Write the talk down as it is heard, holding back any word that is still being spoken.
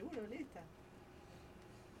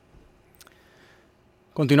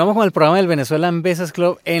Continuamos con el programa del Venezuelan Business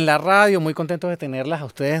Club en la radio. Muy contentos de tenerlas a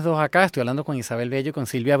ustedes dos acá. Estoy hablando con Isabel Bello y con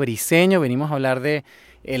Silvia Briceño. Venimos a hablar de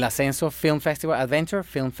el Ascenso Film Festival, Adventure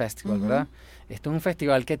Film Festival, ¿verdad? Este es un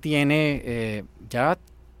festival que tiene ya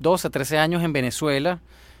 12, 13 años en Venezuela.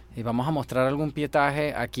 Vamos a mostrar algún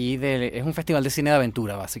pietaje aquí. Es un festival de cine de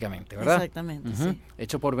aventura, básicamente, ¿verdad? Exactamente, sí.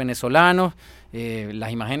 Hecho por venezolanos.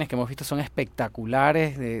 Las imágenes que hemos visto son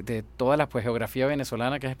espectaculares de toda la geografía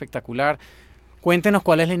venezolana, que es espectacular. Cuéntenos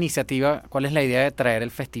cuál es la iniciativa, cuál es la idea de traer el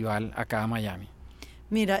festival acá a Miami.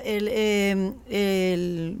 Mira, el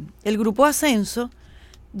Grupo Ascenso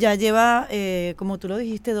ya lleva, como tú lo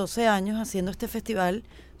dijiste, 12 años haciendo este festival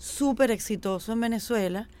súper exitoso en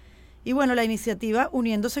Venezuela. Y bueno, la iniciativa,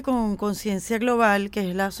 uniéndose con Conciencia Global, que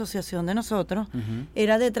es la asociación de nosotros,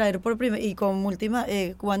 era de traer y con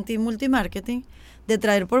Quantum Multimarketing, de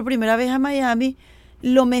traer por primera vez a Miami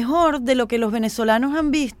lo mejor de lo que los venezolanos han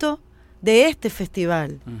visto de este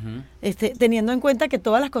festival, teniendo en cuenta que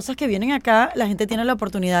todas las cosas que vienen acá, la gente tiene la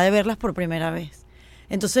oportunidad de verlas por primera vez.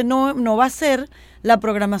 Entonces no va a ser la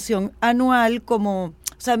programación anual como... O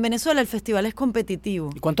sea, en Venezuela el festival es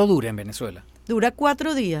competitivo. ¿Y cuánto dura en Venezuela? Dura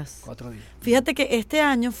 4 días. 4 días. Fíjate que este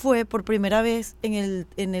año fue por primera vez en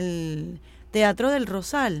el Teatro del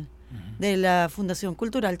Rosal, de la Fundación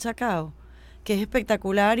Cultural Chacao, que es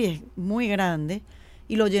espectacular y es muy grande,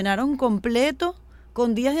 y lo llenaron completo.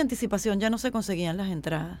 Con días de anticipación ya no se conseguían las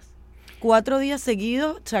entradas. 4 días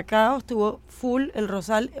seguidos, Chacao estuvo full, el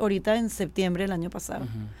Rosal, ahorita en septiembre del año pasado.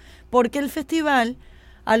 Porque el festival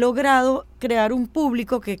ha logrado crear un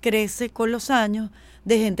público que crece con los años,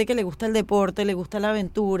 de gente que le gusta el deporte, le gusta la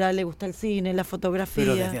aventura, le gusta el cine, la fotografía.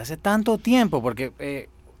 Pero desde hace tanto tiempo, porque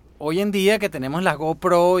hoy en día que tenemos las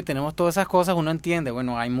GoPro y tenemos todas esas cosas, uno entiende,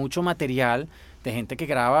 bueno, hay mucho material de gente que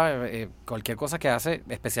graba cualquier cosa que hace,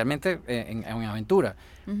 especialmente en aventura.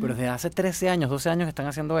 Pero desde hace 13 años, 12 años están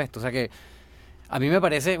haciendo esto. O sea que a mí me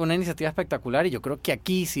parece una iniciativa espectacular y yo creo que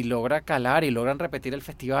aquí si logra calar y logran repetir el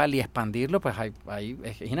festival y expandirlo, pues ahí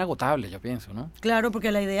es inagotable, yo pienso, ¿no? Claro,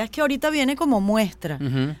 porque la idea es que ahorita viene como muestra,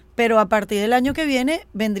 pero a partir del año que viene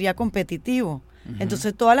vendría competitivo.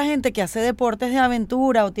 Entonces toda la gente que hace deportes de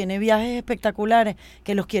aventura o tiene viajes espectaculares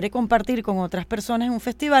que los quiere compartir con otras personas en un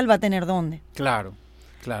festival va a tener dónde. Claro,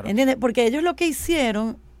 claro. ¿Entiendes? Porque ellos lo que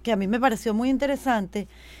hicieron, que a mí me pareció muy interesante,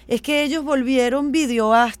 es que ellos volvieron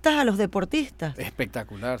videoastas a los deportistas.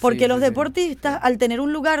 Espectacular. Porque los deportistas, al tener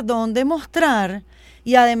un lugar donde mostrar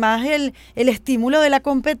y además el estímulo de la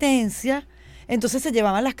competencia, entonces se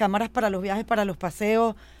llevaban las cámaras para los viajes, para los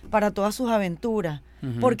paseos, para todas sus aventuras.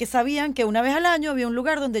 Porque sabían que una vez al año había un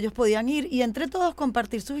lugar donde ellos podían ir y entre todos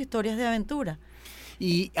compartir sus historias de aventura.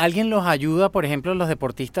 ¿Y alguien los ayuda, por ejemplo, los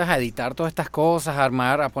deportistas a editar todas estas cosas, a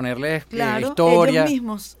armar, a ponerles historia? Ellos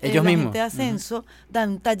mismos. La gente de Ascenso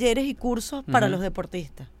dan talleres y cursos para los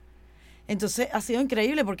deportistas. Entonces ha sido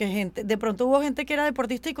increíble porque de pronto hubo gente que era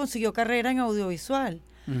deportista y consiguió carrera en audiovisual.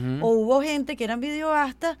 O hubo gente que eran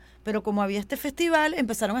videoastas, pero como había este festival,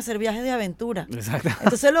 empezaron a hacer viajes de aventura. Exacto.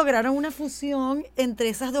 Entonces lograron una fusión entre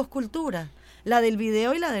esas dos culturas, la del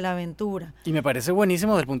video y la de la aventura. Y me parece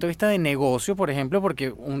buenísimo desde el punto de vista de negocio, por ejemplo, porque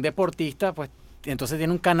un deportista, pues, entonces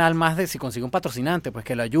tiene un canal más de, si consigue un patrocinante, pues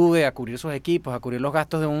que lo ayude a cubrir sus equipos, a cubrir los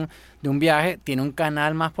gastos de un viaje, tiene un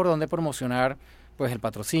canal más por donde promocionar, pues, el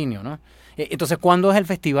patrocinio, ¿no? Entonces, ¿cuándo es el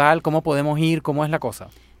festival? ¿Cómo podemos ir? ¿Cómo es la cosa?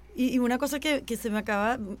 Y una cosa que se me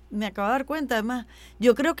acaba de dar cuenta, además,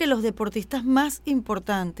 yo creo que los deportistas más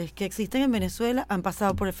importantes que existen en Venezuela han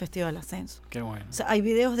pasado por el Festival Ascenso. Qué bueno. O sea, hay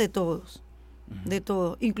videos de todos, de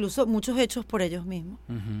todo, incluso muchos hechos por ellos mismos.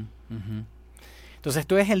 Entonces,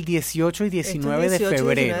 esto es el 18 y 19 de febrero.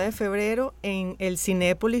 19 de febrero en el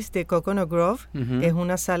Cinépolis de Coconut Grove. Es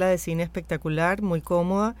una sala de cine espectacular, muy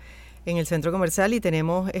cómoda, en el centro comercial y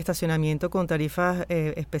tenemos estacionamiento con tarifas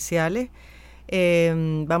especiales.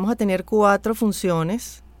 Vamos a tener 4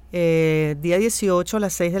 funciones. Día 18 a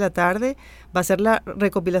las 6 de la tarde va a ser la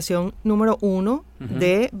recopilación número 1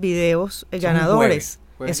 de videos ganadores.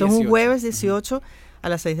 Eso es un jueves 18 a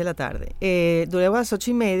las 6 de la tarde. Luego a las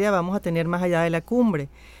 8:30 vamos a tener Más allá de la cumbre,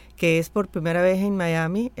 que es por primera vez en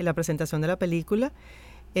Miami en la presentación de la película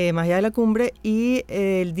Más allá de la cumbre, y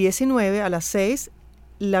el 19 a las 6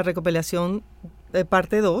 la recopilación de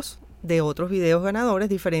parte 2 de otros videos ganadores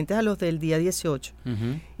diferentes a los del día 18.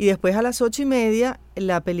 Y después a las 8:30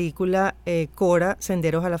 la película Cora,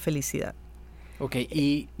 Senderos a la Felicidad. Ok,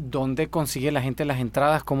 ¿y dónde consigue la gente las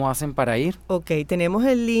entradas? ¿Cómo hacen para ir? Ok, tenemos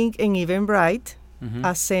el link en Eventbrite,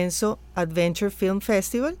 Ascenso Adventure Film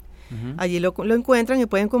Festival. Allí lo encuentran y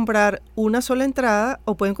pueden comprar una sola entrada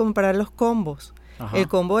o pueden comprar los combos. El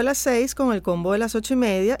combo de las 6 con el combo de las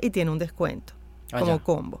 8:30 y tiene un descuento como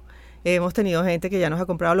combo. Hemos tenido gente que ya nos ha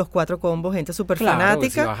comprado los 4 combos, gente súper Claro,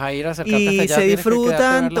 fanática. si vas a ir a acercarte Y hasta allá, se tienes que quedarte a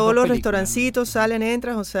disfrutan ver las todos dos los películas, restaurancitos, ¿no? salen,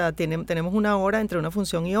 entras, o sea, tenemos una hora entre una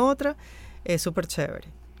función y otra, es súper chévere.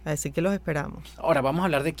 Así que los esperamos. Ahora vamos a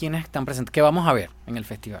hablar de quiénes están presentes, qué vamos a ver en el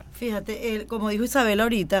festival. Fíjate, como dijo Isabel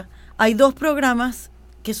ahorita, hay 2 programas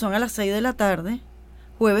que son a las 6 de la tarde,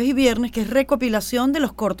 jueves y viernes, que es recopilación de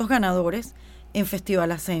los cortos ganadores en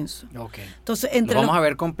Festival Ascenso. Okay. Entonces, ¿Lo entre vamos a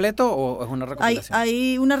ver completo o es una recopilación?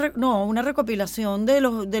 hay una recopilación de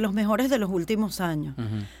los mejores de los últimos años.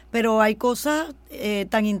 Ujú. Pero hay cosas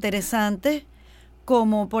tan interesantes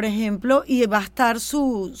como, por ejemplo, y va a estar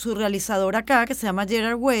su realizador acá, que se llama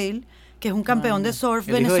Gerard Whale, que es un campeón de surf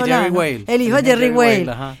el hijo de venezolano. Jerry Whale. El hijo de Jerry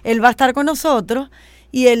Whale. Ajá. Él va a estar con nosotros.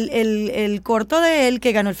 Y el corto de él,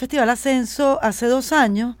 que ganó el Festival Ascenso hace 2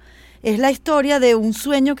 años, es la historia de un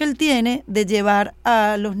sueño que él tiene de llevar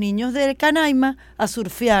a los niños de Canaima a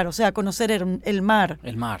surfear, o sea, a conocer el mar.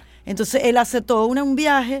 El mar. Entonces él hace todo un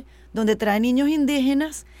viaje donde trae niños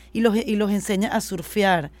indígenas y los enseña a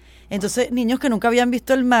surfear. Entonces niños que nunca habían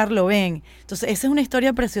visto el mar lo ven. Entonces esa es una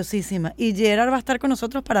historia preciosísima y Gerard va a estar con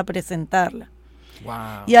nosotros para presentarla.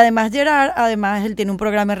 Wow. Y además Gerard, él tiene un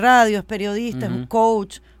programa de radio, es periodista, es un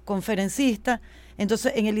coach, conferencista.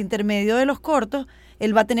 Entonces en el intermedio de los cortos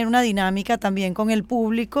él va a tener una dinámica también con el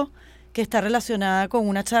público que está relacionada con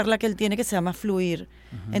una charla que él tiene que se llama Fluir.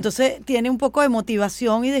 Entonces tiene un poco de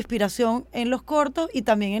motivación y de inspiración en los cortos y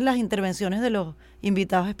también en las intervenciones de los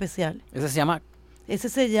invitados especiales. Ese se llama Ese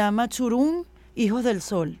se llama Churún, Hijos del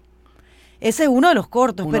Sol. Ese es uno de los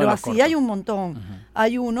cortos, Uno pero de los así cortos. hay un montón.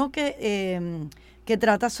 Hay uno que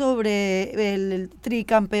trata sobre el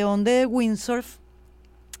tricampeón de windsurf,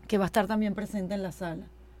 que va a estar también presente en la sala.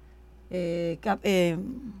 Se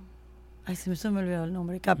me olvidó el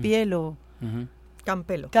nombre. Capielo. Ujú.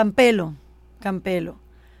 Campelo.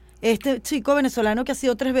 Este chico venezolano que ha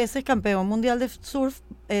sido 3 veces campeón mundial de surf,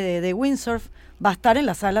 de windsurf, va a estar en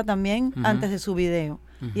la sala también antes de su video.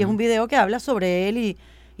 Y es un video que habla sobre él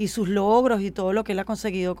y sus logros y todo lo que él ha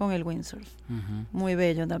conseguido con el windsurf. Muy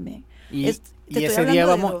bello también. Y Te ese estoy día hablando de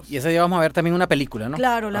vamos 2. y ese día vamos a ver también una película, ¿no?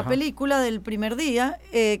 Claro, la Ajá. película del primer día,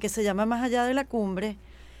 que se llama Más allá de la cumbre,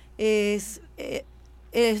 es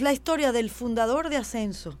la historia del fundador de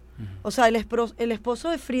Ascenso. O sea, el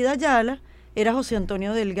esposo de Frida Ayala era José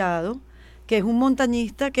Antonio Delgado, que es un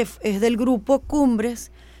montañista que es del grupo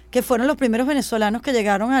Cumbres, que fueron los primeros venezolanos que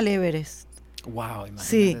llegaron al Everest. Wow, imagínate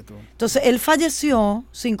Sí. tú. Entonces, él falleció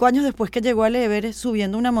 5 años después que llegó al Everest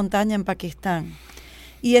subiendo una montaña en Pakistán.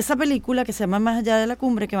 Y esa película que se llama Más allá de la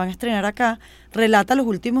cumbre, que van a estrenar acá, relata los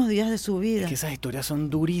últimos días de su vida. Es que esas historias son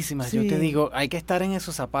durísimas. Sí. Yo te digo, hay que estar en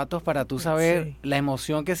esos zapatos para tú saber Sí. la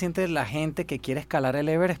emoción que siente la gente que quiere escalar el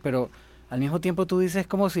Everest, pero al mismo tiempo tú dices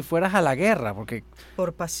como si fueras a la guerra, porque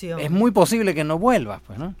Por pasión. es muy posible que no vuelvas,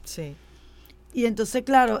 pues, ¿no? Sí. Y entonces,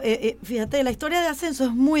 claro, fíjate, la historia de Ascenso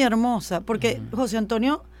es muy hermosa, porque José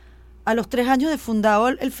Antonio, a los 3 años de fundado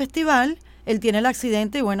el festival, él tiene el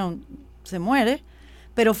accidente y bueno, se muere,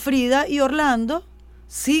 pero Frida y Orlando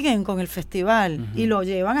siguen con el festival y lo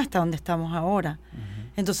llevan hasta donde estamos ahora.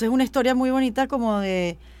 Entonces es una historia muy bonita como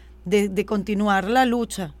de continuar la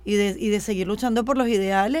lucha y de seguir luchando por los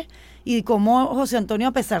ideales y cómo José Antonio,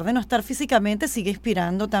 a pesar de no estar físicamente, sigue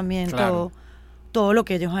inspirando también Claro. todo lo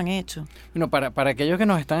que ellos han hecho. Bueno, para aquellos que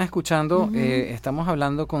nos están escuchando, estamos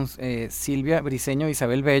hablando con Silvia Briceño e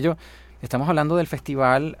Isabel Bello. Estamos hablando del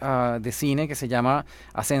festival de cine que se llama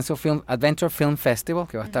Ascenso Adventure Film Festival,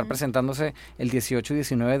 que va a estar presentándose el 18 y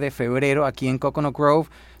 19 de febrero aquí en Coconut Grove.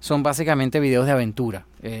 Son básicamente videos de aventura.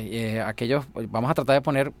 Vamos a tratar de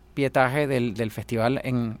poner pietaje del festival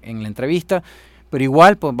en la entrevista, pero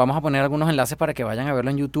igual pues, vamos a poner algunos enlaces para que vayan a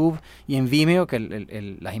verlo en YouTube y en Vimeo,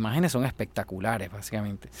 que las imágenes son espectaculares,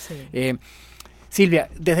 básicamente. Sí. Silvia,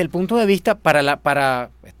 desde el punto de vista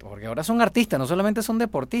porque ahora son artistas, no solamente son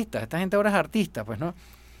deportistas, esta gente ahora es artista, pues, ¿no?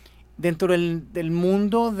 Dentro del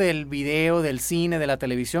mundo del video, del cine, de la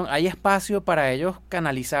televisión, ¿hay espacio para ellos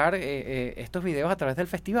canalizar estos videos a través del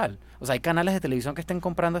festival? O sea, ¿hay canales de televisión que estén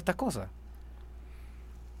comprando estas cosas?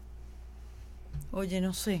 Oye,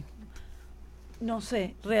 no sé,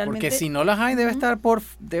 realmente. Porque si no las hay, debe estar por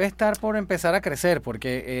empezar a crecer,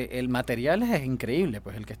 porque el material es increíble,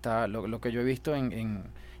 pues el que está, lo que yo he visto en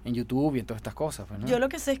YouTube y en todas estas cosas, pues, ¿no? Yo lo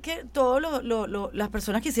que sé es que todas las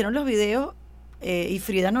personas que hicieron los videos, y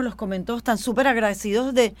Frida nos los comentó, están súper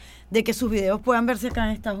agradecidos de que sus videos puedan verse acá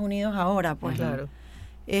en Estados Unidos ahora, pues. Claro.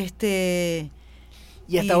 Y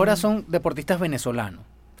hasta ahora son deportistas venezolanos.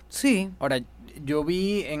 Sí. Ahora, yo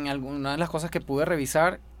vi en algunas de las cosas que pude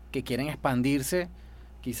revisar que quieren expandirse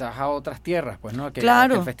quizás a otras tierras, pues, ¿no? Que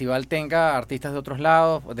el festival tenga artistas de otros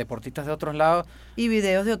lados, deportistas de otros lados. Y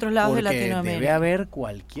videos de otros lados de Latinoamérica. Debe haber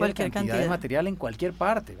cualquier cantidad de material en cualquier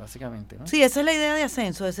parte, básicamente, ¿no? Sí, esa es la idea de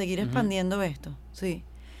Ascenso, de seguir expandiendo esto, sí.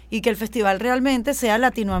 Y que el festival realmente sea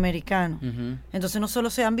latinoamericano. Entonces no solo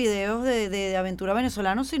sean videos de aventura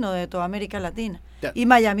venezolanos, sino de toda América Latina. Y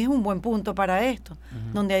Miami es un buen punto para esto,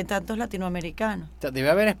 donde hay tantos latinoamericanos. Debe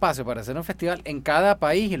haber espacio para hacer un festival en cada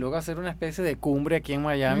país y luego hacer una especie de cumbre aquí en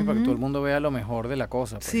Miami para que todo el mundo vea lo mejor de la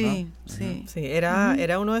cosa. Pues, sí, ¿no? sí. Sí,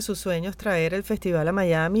 era uno de sus sueños traer el festival a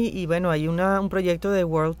Miami y bueno, hay un proyecto de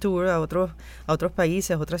World Tour a otros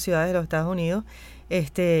países, otras ciudades de los Estados Unidos.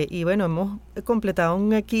 Y bueno, hemos completado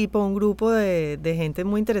un grupo de gente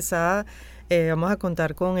muy interesada. Vamos a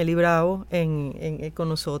contar con Eli Bravo con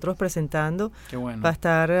nosotros presentando. Qué bueno. Va a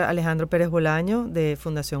estar Alejandro Pérez Bolaño de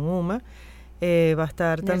Fundación UMA. Va a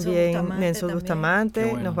estar también Nelson Bustamante,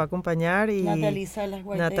 bueno. Nos va a acompañar, y Natalie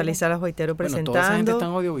Salas Guaitero presentando. Toda esa gente está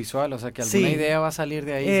en audiovisual, o sea que alguna idea va a salir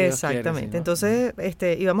de ahí. Exactamente. Si Dios quiere,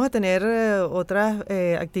 entonces, y vamos a tener otras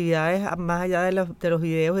actividades más allá de los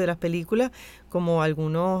videos y de las películas, como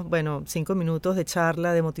algunos, 5 minutos de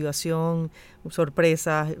charla, de motivación,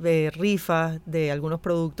 sorpresas, rifas de algunos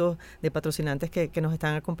productos de patrocinantes que nos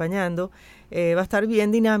están acompañando. Va a estar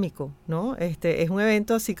bien dinámico, ¿no? Es un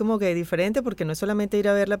evento así como que diferente, porque no es solamente ir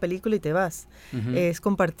a ver la película y te vas, es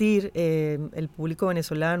compartir el público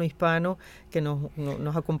venezolano, hispano que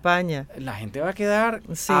nos acompaña. La gente va a quedar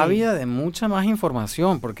ávida de mucha más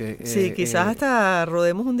información, porque... quizás hasta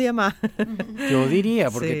rodemos un día más. Yo diría,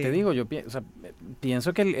 porque te digo,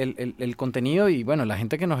 pienso que el contenido, y bueno, la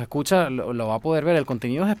gente que nos escucha lo va a poder ver, el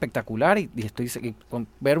contenido es espectacular, y con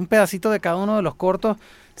ver un pedacito de cada uno de los cortos,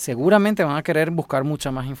 seguramente van a querer buscar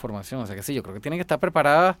mucha más información. O sea que sí, yo creo que tienen que estar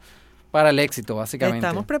preparadas para el éxito, básicamente.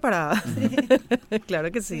 Estamos preparadas,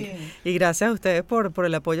 claro que sí. Y gracias a ustedes por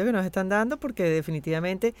el apoyo que nos están dando, porque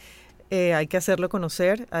definitivamente hay que hacerlo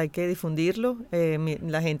conocer, hay que difundirlo.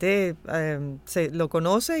 La gente lo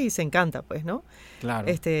conoce y se encanta, pues, ¿no? Claro.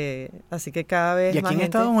 Así que cada vez más. Y aquí en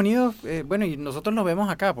Estados Unidos, y nosotros lo vemos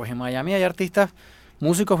acá, pues en Miami hay artistas,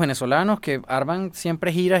 músicos venezolanos que arman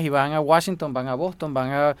siempre giras y van a Washington, van a Boston,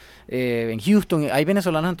 van en Houston. Hay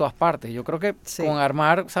venezolanos en todas partes. Yo creo que con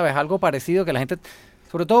armar, ¿sabes? Algo parecido que la gente,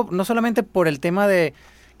 sobre todo, no solamente por el tema de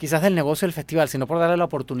quizás del negocio del festival, sino por darle la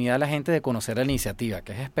oportunidad a la gente de conocer la iniciativa,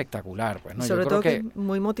 que es espectacular. Pues, ¿no? Sobre todo que es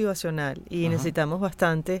muy motivacional y necesitamos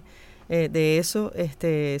bastante de eso.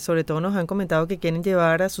 Sobre todo nos han comentado que quieren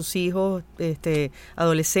llevar a sus hijos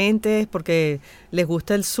adolescentes porque les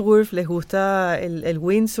gusta el surf, les gusta el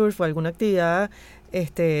windsurf o alguna actividad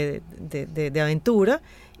de aventura,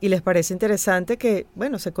 y les parece interesante que,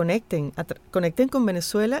 se conecten con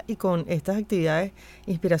Venezuela y con estas actividades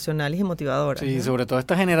inspiracionales y motivadoras. Sí, ¿no? Sobre todo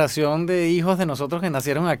esta generación de hijos de nosotros que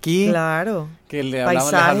nacieron aquí. Claro. Que les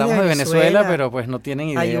hablamos de Venezuela, pero pues no tienen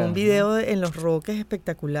idea. Hay un video en Los Roques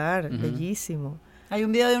espectacular, bellísimo. Hay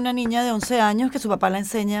un video de una niña de 11 años que su papá la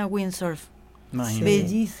enseña windsurf.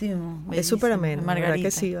 Bellísimo. Es súper ameno, la verdad que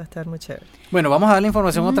Margarita. sí, va a estar muy chévere. Bueno, vamos a dar la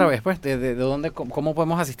información otra vez, pues, de dónde, cómo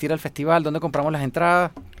podemos asistir al festival, dónde compramos las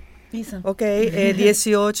entradas. Ok,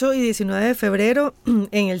 18 y 19 de febrero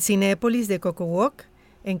en el Cinépolis de Coco Walk,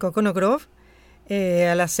 en Coconut Grove.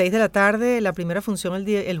 A las 6 de la tarde, la primera función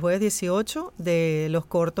el jueves 18 de Los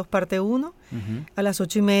Cortos parte 1. A las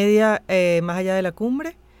 8:30, Más allá de la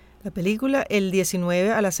cumbre, la película. El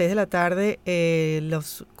 19 a las 6 de la tarde,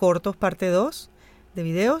 Los Cortos parte 2 de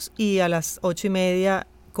videos. Y a las 8:30,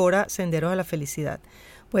 Cora, Senderos a la Felicidad.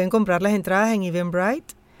 Pueden comprar las entradas en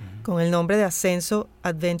Eventbrite con el nombre de Ascenso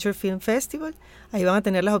Adventure Film Festival. Ahí van a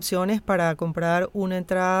tener las opciones para comprar una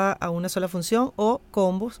entrada a una sola función o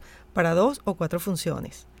combos para 2 o 4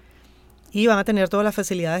 funciones. Y van a tener todas las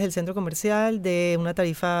facilidades del centro comercial, de una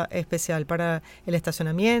tarifa especial para el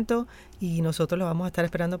estacionamiento, y nosotros los vamos a estar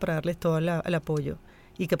esperando para darles todo el apoyo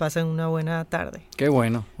y que pasen una buena tarde. Qué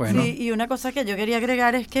bueno. Sí, y una cosa que yo quería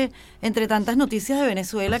agregar es que entre tantas noticias de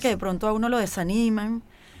Venezuela que de pronto a uno lo desaniman,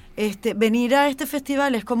 venir a este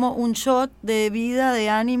festival es como un shot de vida, de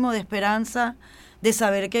ánimo, de esperanza, de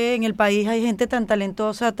saber que en el país hay gente tan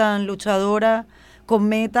talentosa, tan luchadora, con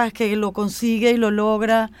metas, que lo consigue y lo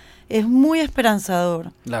logra. Es muy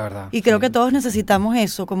esperanzador. La verdad. Y creo que todos necesitamos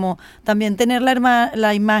eso, como también tener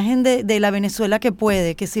la imagen de la Venezuela que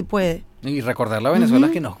puede, que sí puede. Y recordar la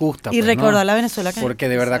Venezuela que nos gusta. Y recordar la Venezuela que... Porque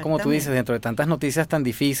de verdad, como tú dices, dentro de tantas noticias tan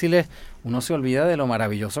difíciles, uno se olvida de lo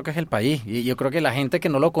maravilloso que es el país. Y yo creo que la gente que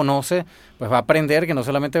no lo conoce, pues va a aprender que no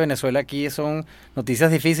solamente Venezuela aquí son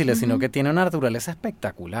noticias difíciles, sino que tiene una naturaleza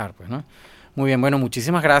espectacular, pues, ¿no? Muy bien, bueno,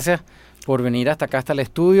 muchísimas gracias por venir hasta acá, hasta el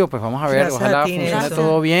estudio. Pues vamos a ver, Gracias ojalá a ti, funcione Nelson.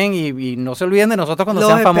 todo bien y no se olviden de nosotros cuando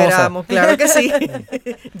Los sean famosas. esperamos, claro que sí.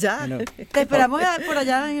 Ya. Bueno, Te esperamos por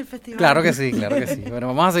allá en el festival. claro que sí, claro que sí. Bueno,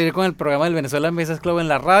 vamos a seguir con el programa del Venezuela Business Club en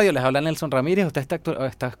la radio. Les habla Nelson Ramírez. Usted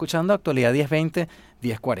está escuchando Actualidad 1020,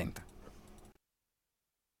 1040.